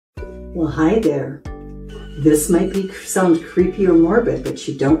Well, hi there. This might sound creepy or morbid, but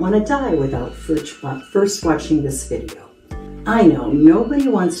you don't want to die without first watching this video. I know nobody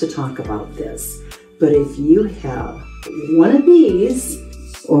wants to talk about this, but if you have one of these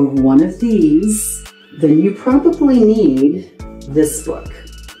or one of these, then you probably need this book.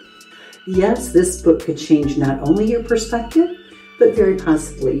 Yes, this book could change not only your perspective, but very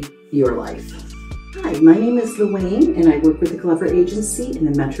possibly your life. Hi, my name is Luane, and I work with the Glover Agency in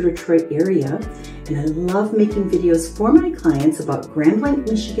the Metro Detroit area, and I love making videos for my clients about Grand Blanc,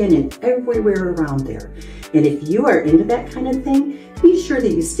 Michigan, and everywhere around there. And if you are into that kind of thing, be sure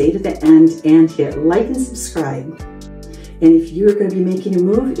that you stay to the end and hit like and subscribe. And if you're going to be making a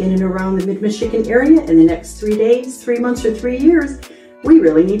move in and around the Mid-Michigan area in the next 3 days, 3 months, or 3 years, we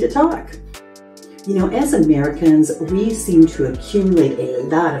really need to talk. You know, as Americans, we seem to accumulate a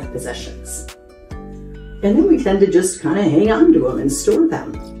lot of possessions. And then we tend to just kind of hang on to them and store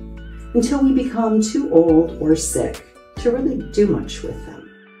them until we become too old or sick to really do much with them.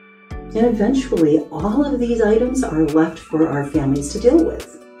 And eventually, all of these items are left for our families to deal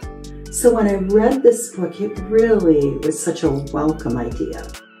with. So when I read this book, it really was such a welcome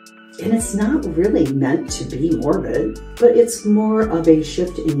idea. And it's not really meant to be morbid, but it's more of a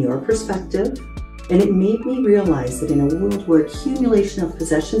shift in your perspective. And it made me realize that in a world where accumulation of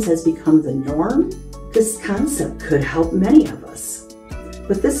possessions has become the norm, this concept could help many of us.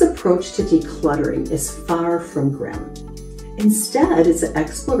 But this approach to decluttering is far from grim. Instead, it's an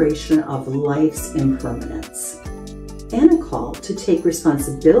exploration of life's impermanence and a call to take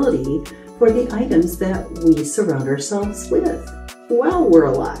responsibility for the items that we surround ourselves with while we're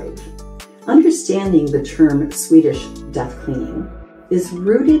alive. Understanding the term Swedish death cleaning is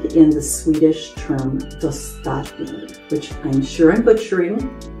rooted in the Swedish term Decluttering, which I'm sure I'm butchering,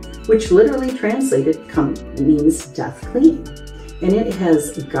 which literally translated means death cleaning. And it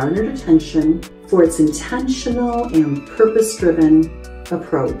has garnered attention for its intentional and purpose-driven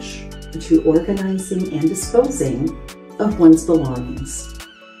approach to organizing and disposing of one's belongings.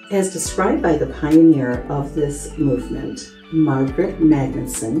 As described by the pioneer of this movement, Margareta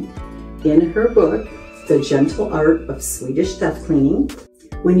Magnusson, in her book, The Gentle Art of Swedish Death Cleaning,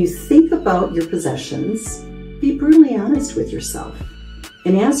 when you think about your possessions, be brutally honest with yourself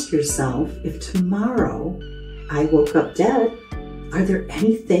and ask yourself, if tomorrow I woke up dead, are there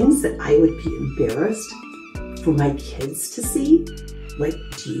any things that I would be embarrassed for my kids to see? Like,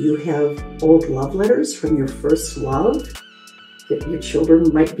 do you have old love letters from your first love that your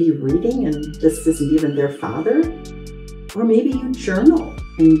children might be reading and this isn't even their father? Or maybe you journal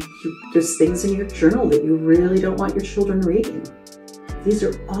and there's things in your journal that you really don't want your children reading. These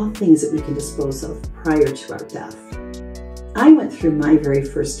are all things that we can dispose of prior to our death. I went through my very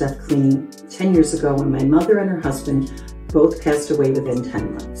first death cleaning 10 years ago when my mother and her husband both passed away within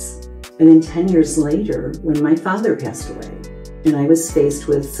 10 months. And then 10 years later, when my father passed away, and I was faced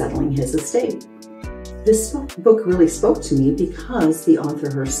with settling his estate. This book really spoke to me because the author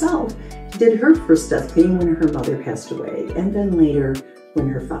herself did her first death cleaning when her mother passed away, and then later when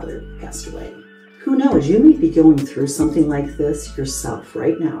her father passed away. Who knows, you may be going through something like this yourself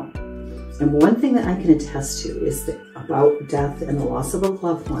right now. And one thing that I can attest to is that about death and the loss of a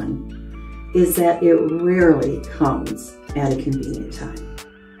loved one is that it rarely comes at a convenient time.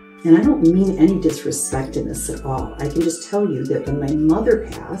 And I don't mean any disrespect in this at all. I can just tell you that when my mother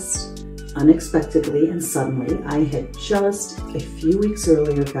passed, unexpectedly and suddenly, I had just a few weeks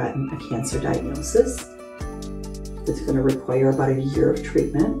earlier gotten a cancer diagnosis that's going to require about a year of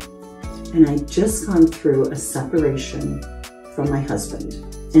treatment. And I'd just gone through a separation from my husband.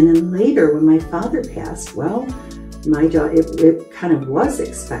 And then later, when my father passed, well, it kind of was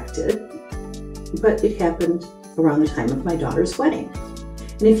expected, but it happened around the time of my daughter's wedding.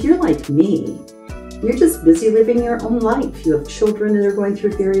 And if you're like me, you're just busy living your own life. You have children and they're going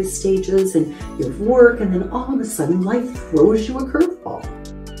through various stages, and you have work, and then all of a sudden life throws you a curveball.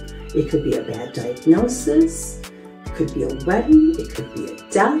 It could be a bad diagnosis, it could be a wedding, it could be a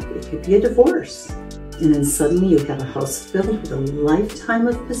death, it could be a divorce. And then suddenly you have a house filled with a lifetime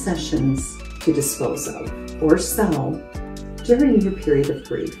of possessions to dispose of or sell during your period of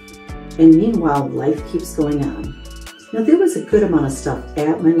grief. And meanwhile, life keeps going on. Now, there was a good amount of stuff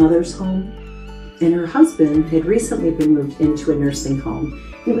at my mother's home, and her husband had recently been moved into a nursing home,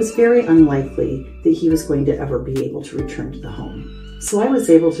 and it was very unlikely that he was going to ever be able to return to the home. So I was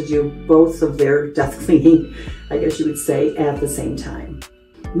able to do both of their death cleaning, I guess you would say, at the same time.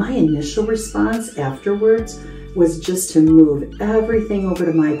 My initial response afterwards was just to move everything over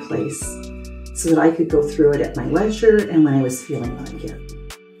to my place so that I could go through it at my leisure and when I was feeling like it.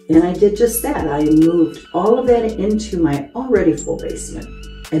 And I did just that. I moved all of that into my already full basement.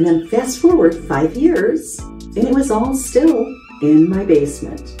 And then fast forward 5 years, and it was all still in my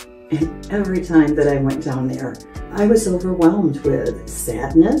basement. And every time that I went down there, I was overwhelmed with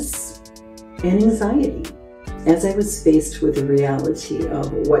sadness and anxiety as I was faced with the reality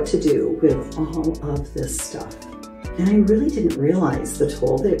of what to do with all of this stuff. And I really didn't realize the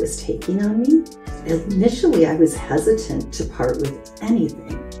toll that it was taking on me. Initially, I was hesitant to part with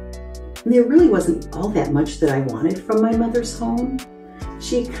anything. And there really wasn't all that much that I wanted from my mother's home.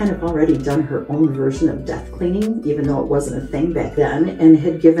 She had kind of already done her own version of death cleaning, even though it wasn't a thing back then, and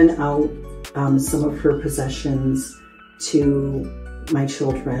had given out some of her possessions to my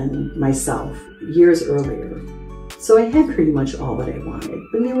children, myself, years earlier. So I had pretty much all that I wanted,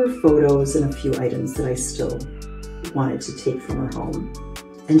 but there were photos and a few items that I still wanted to take from her home.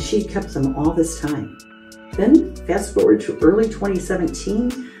 And she kept them all this time. Then fast forward to early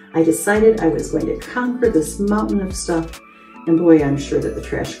 2017, I decided I was going to conquer this mountain of stuff. And boy, I'm sure that the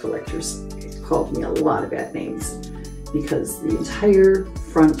trash collectors called me a lot of bad names because the entire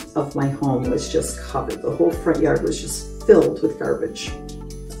front of my home was just covered. The whole front yard was just filled with garbage.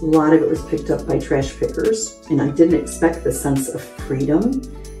 A lot of it was picked up by trash pickers, and I didn't expect the sense of freedom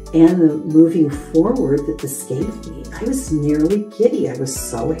and the moving forward that this gave me. I was nearly giddy. I was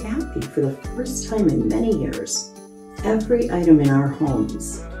so happy for the first time in many years. Every item in our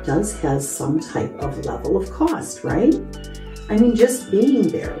homes does have some type of level of cost, right? I mean, just being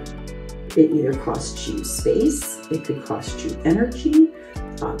there, it either costs you space, it could cost you energy,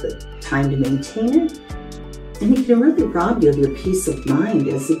 the time to maintain it, and it can really rob you of your peace of mind,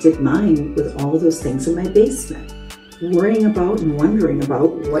 as it did mine with all of those things in my basement. Worrying about and wondering about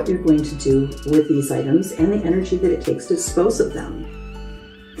what you're going to do with these items and the energy that it takes to dispose of them.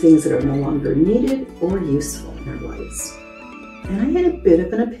 Things that are no longer needed or useful in our lives. And I had a bit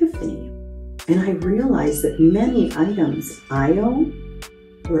of an epiphany. And I realized that many items I own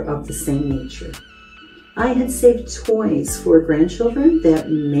were of the same nature. I had saved toys for grandchildren that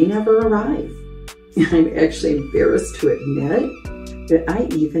may never arrive. And I'm actually embarrassed to admit that I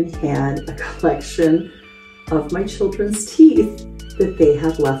even had a collection of my children's teeth that they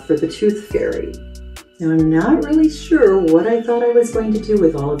had left for the tooth fairy. Now, I'm not really sure what I thought I was going to do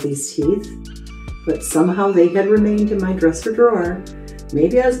with all of these teeth, but somehow they had remained in my dresser drawer.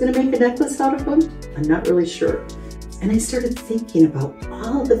 Maybe I was going to make a necklace out of them. I'm not really sure. And I started thinking about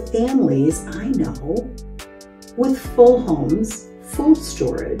all the families I know with full homes, full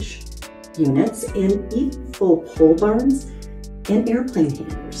storage units, and even full pole barns and airplane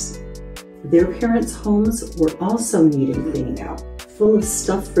hangars. Their parents' homes were also needing cleaning out, full of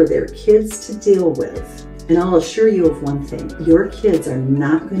stuff for their kids to deal with. And I'll assure you of one thing, your kids are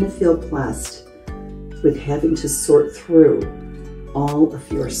not going to feel blessed with having to sort through all of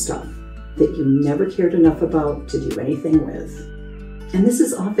your stuff that you never cared enough about to do anything with. And this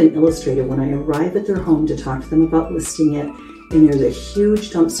is often illustrated when I arrive at their home to talk to them about listing it, and there's a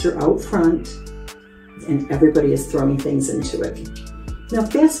huge dumpster out front, and everybody is throwing things into it. Now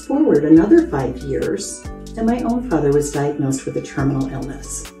fast forward another 5 years, and my own father was diagnosed with a terminal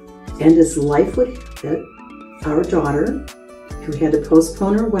illness. And as life would have it, our daughter, who had to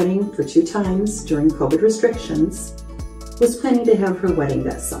postpone her wedding for 2 times during COVID restrictions, was planning to have her wedding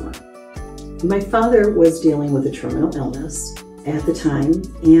that summer. My father was dealing with a terminal illness at the time,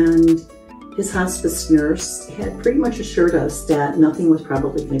 and his hospice nurse had pretty much assured us that nothing was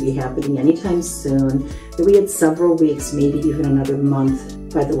probably going to be happening anytime soon, that we had several weeks, maybe even another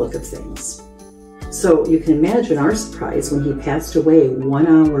month by the look of things. So you can imagine our surprise when he passed away 1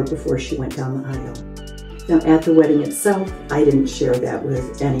 hour before she went down the aisle. Now at the wedding itself, I didn't share that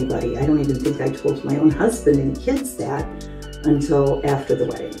with anybody. I don't even think I told my own husband and kids that until after the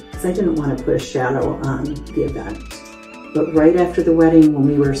wedding, because I didn't want to put a shadow on the event. But right after the wedding, when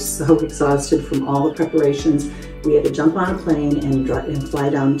we were so exhausted from all the preparations, we had to jump on a plane and fly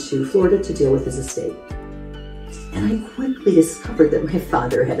down to Florida to deal with his estate. And I quickly discovered that my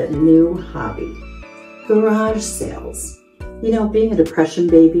father had a new hobby, garage sales. You know, being a depression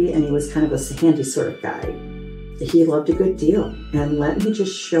baby, and he was kind of a handy sort of guy, he loved a good deal. And let me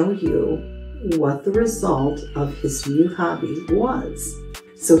just show you what the result of his new hobby was.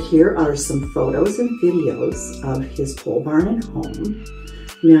 So here are some photos and videos of his pole barn and home.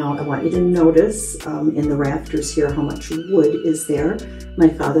 Now I want you to notice in the rafters here how much wood is there. My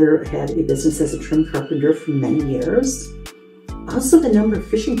father had a business as a trim carpenter for many years. Also the number of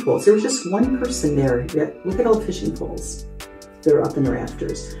fishing poles. There was just one person there. Look at all the fishing poles. They're up in the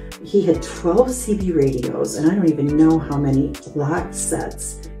rafters. He had 12 CB radios, and I don't even know how many lock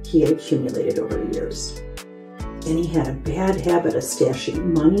sets he had accumulated over the years. And he had a bad habit of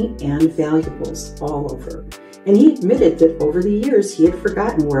stashing money and valuables all over. And he admitted that over the years, he had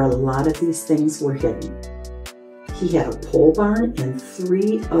forgotten where a lot of these things were hidden. He had a pole barn and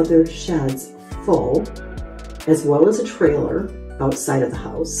 3 other sheds full, as well as a trailer outside of the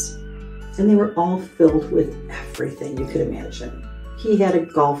house. And they were all filled with everything you could imagine. He had a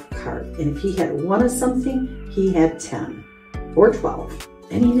golf cart, and if he had one of something, he had 10 or 12.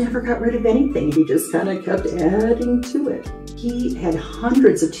 And he never got rid of anything. He just kind of kept adding to it. He had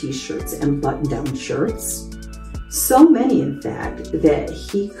hundreds of t-shirts and button-down shirts. So many, in fact, that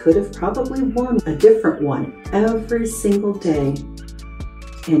he could have probably worn a different one every single day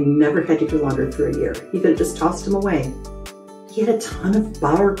and never had to do laundry for a year. He could have just tossed them away. He had a ton of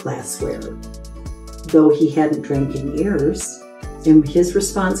bar glassware, though he hadn't drank in years. And his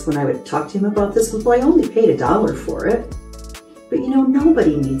response when I would talk to him about this was, well, I only paid $1 for it. But you know,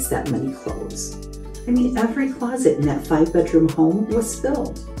 nobody needs that many clothes. I mean, every closet in that 5-bedroom home was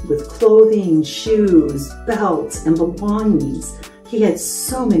filled with clothing, shoes, belts, and belongings. He had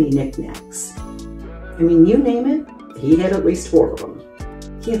so many knickknacks. I mean, you name it, he had at least 4 of them.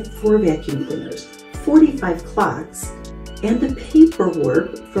 He had 4 vacuum cleaners, 45 clocks, and the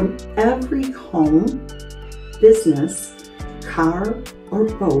paperwork from every home, business, car, or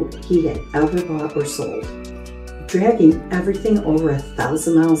boat he had ever bought or sold. Dragging everything over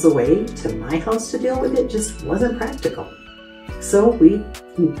 1,000 miles away to my house to deal with it just wasn't practical. So we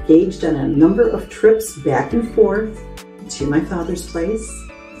engaged in a number of trips back and forth to my father's place,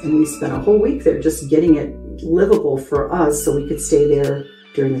 and we spent a whole week there just getting it livable for us so we could stay there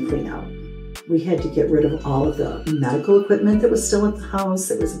during the clean out. We had to get rid of all of the medical equipment that was still at the house.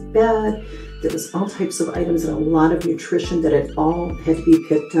 There was a bed, there was all types of items and a lot of nutrition that had all had to be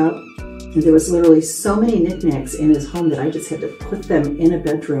picked up. And there was literally so many knickknacks in his home that I just had to put them in a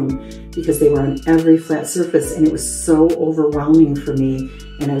bedroom because they were on every flat surface, and it was so overwhelming for me,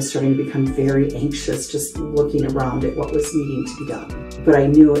 and I was starting to become very anxious just looking around at what was needing to be done. But I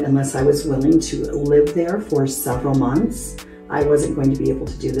knew unless I was willing to live there for several months, I wasn't going to be able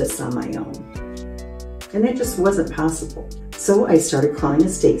to do this on my own. And it just wasn't possible. So I started calling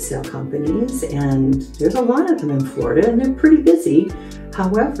estate sale companies, and there's a lot of them in Florida, and they're pretty busy.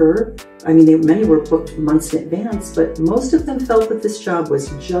 However, I mean, many were booked months in advance, but most of them felt that this job was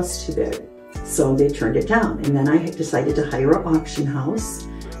just too big. So they turned it down. And then I had decided to hire an auction house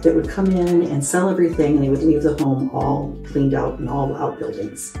that would come in and sell everything, and they would leave the home all cleaned out and all the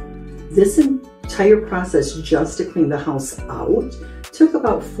outbuildings. This entire process just to clean the house out took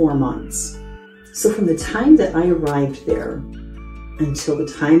about 4 months. So from the time that I arrived there until the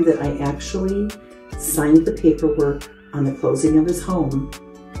time that I actually signed the paperwork on the closing of his home,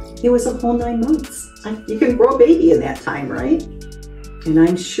 it was a whole 9 months. You can grow a baby in that time, right? And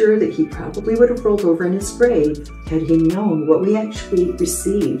I'm sure that he probably would have rolled over in his grave had he known what we actually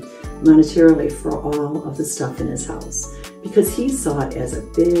received monetarily for all of the stuff in his house, because he saw it as a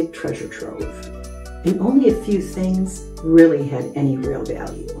big treasure trove. And only a few things really had any real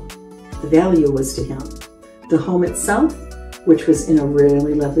value. The value was to him. The home itself, which was in a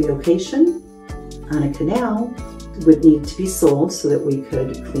really lovely location on a canal, would need to be sold so that we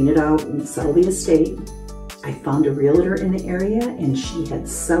could clean it out and sell the estate. I found a realtor in the area, and she had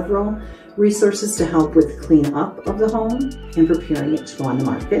several resources to help with cleanup of the home and preparing it to go on the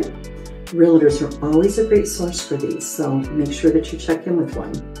market. Realtors are always a great source for these, so make sure that you check in with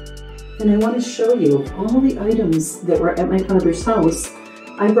one. And I want to show you all the items that were at my father's house.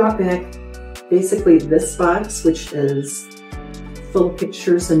 I brought back basically this box, which is full of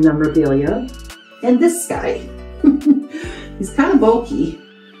pictures and memorabilia, and this guy. He's kind of bulky,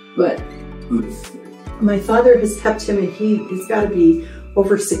 but my father has kept him, and he's got to be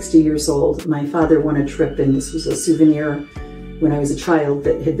over 60 years old. My father won a trip, and this was a souvenir when I was a child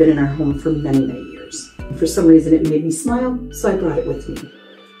that had been in our home for many, many years. And for some reason, it made me smile, so I brought it with me.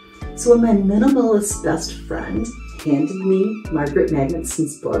 So when my minimalist best friend handed me Margareta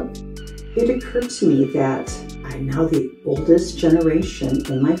Magnusson's book, it occurred to me that I'm now the oldest generation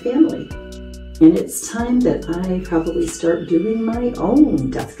in my family. And it's time that I probably start doing my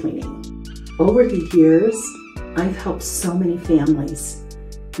own death cleaning. Over the years, I've helped so many families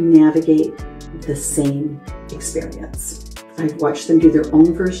navigate the same experience. I've watched them do their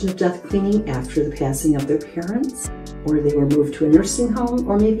own version of death cleaning after the passing of their parents, or they were moved to a nursing home,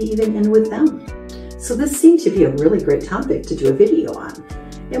 or maybe even in with them. So this seemed to be a really great topic to do a video on.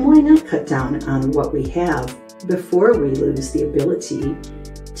 And why not cut down on what we have before we lose the ability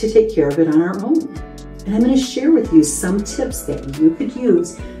to take care of it on our own? And I'm going to share with you some tips that you could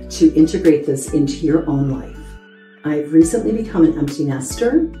use to integrate this into your own life. I've recently become an empty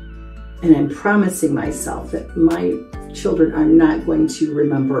nester, and I'm promising myself that my children are not going to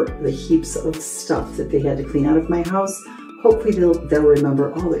remember the heaps of stuff that they had to clean out of my house. Hopefully they'll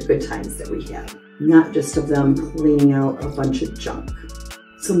remember all the good times that we had, not just of them cleaning out a bunch of junk.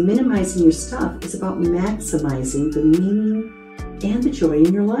 So minimizing your stuff is about maximizing the meaning and the joy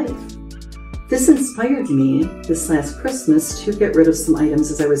in your life. This inspired me this last Christmas to get rid of some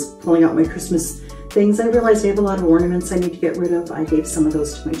items. As I was pulling out my Christmas things, I realized I have a lot of ornaments I need to get rid of. I gave some of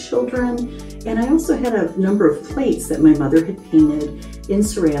those to my children. And I also had a number of plates that my mother had painted in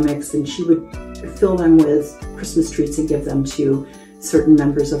ceramics, and she would fill them with Christmas treats and give them to certain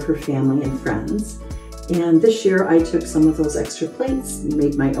members of her family and friends. And this year I took some of those extra plates,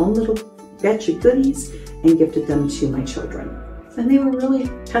 made my own little batch of goodies, and gifted them to my children. And they were really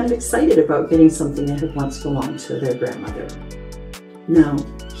kind of excited about getting something that had once belonged to their grandmother. Now,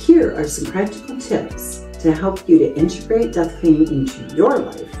 here are some practical tips to help you to integrate death cleaning into your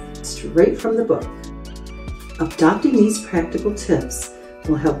life, straight from the book. Adopting these practical tips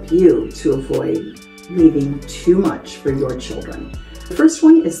will help you to avoid leaving too much for your children. The first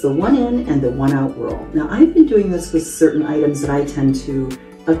one is the one in and the one out rule. Now, I've been doing this with certain items that I tend to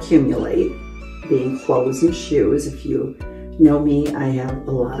accumulate, being clothes and shoes. If you know me, I have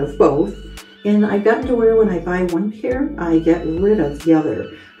a lot of both. And I've gotten to where when I buy one pair, I get rid of the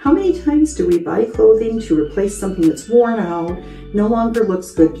other. How many times do we buy clothing to replace something that's worn out, no longer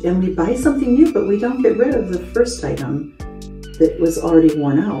looks good, and we buy something new, but we don't get rid of the first item that was already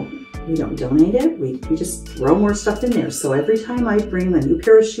worn out? We don't donate it, we just throw more stuff in there. So every time I bring a new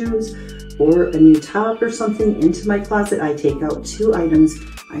pair of shoes or a new top or something into my closet, I take out 2 items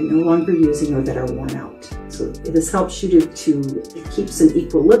I'm no longer using or that are worn out. So this helps you it keeps an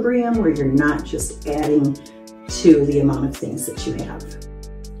equilibrium where you're not just adding to the amount of things that you have.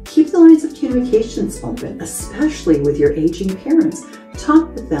 Keep the lines of communications open, especially with your aging parents.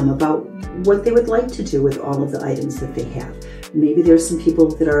 Talk with them about what they would like to do with all of the items that they have. Maybe there's some people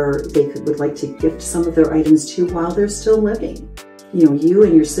that would like to gift some of their items to while they're still living. You know, you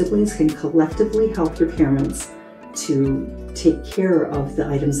and your siblings can collectively help your parents to take care of the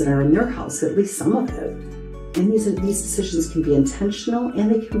items that are in their house, at least some of it. And these decisions can be intentional and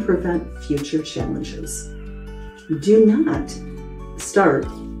they can prevent future challenges. Do not start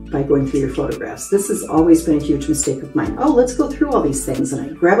by going through your photographs. This has always been a huge mistake of mine. Oh, let's go through all these things. And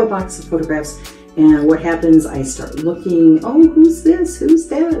I grab a box of photographs, and what happens, I start looking, oh, who's this, who's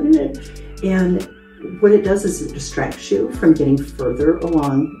that? And what it does is it distracts you from getting further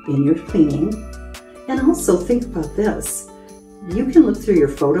along in your cleaning. And also think about this. You can look through your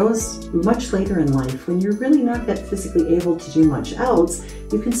photos much later in life when you're really not that physically able to do much else.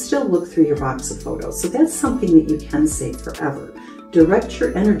 You can still look through your box of photos. So that's something that you can save forever. Direct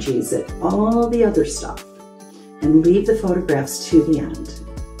your energies at all the other stuff and leave the photographs to the end.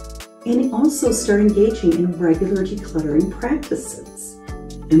 And also start engaging in regular decluttering practices.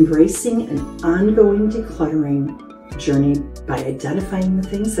 Embracing an ongoing decluttering journey by identifying the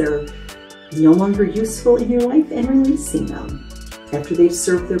things that are no longer useful in your life and releasing them after they've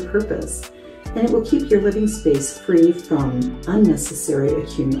served their purpose. And it will keep your living space free from unnecessary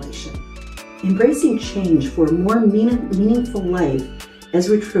accumulation. Embracing change for a more meaningful life as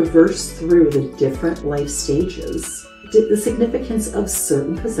we traverse through the different life stages. The significance of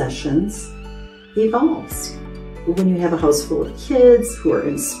certain possessions evolves. When you have a house full of kids who are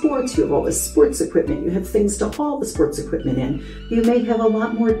in sports, you have all this sports equipment, you have things to haul the sports equipment in. You may have a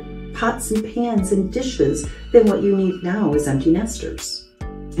lot more pots and pans and dishes than what you need now as empty nesters.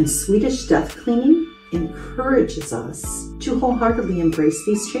 And Swedish death cleaning encourages us to wholeheartedly embrace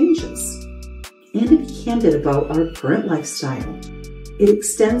these changes and to be candid about our current lifestyle. It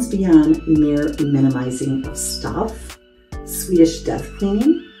extends beyond mere minimizing of stuff. Swedish death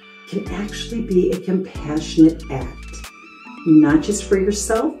cleaning can actually be a compassionate act, not just for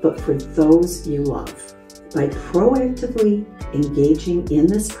yourself, but for those you love. By proactively engaging in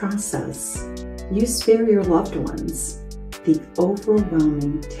this process, you spare your loved ones the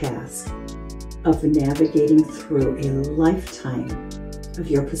overwhelming task of navigating through a lifetime of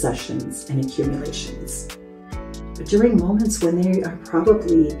your possessions and accumulations. But during moments when they are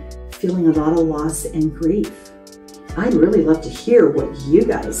probably feeling a lot of loss and grief, I'd really love to hear what you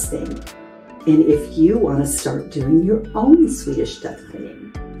guys think, and if you want to start doing your own Swedish death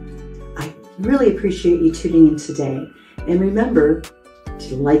cleaning. I really appreciate you tuning in today, and remember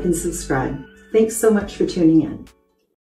to like and subscribe. Thanks so much for tuning in.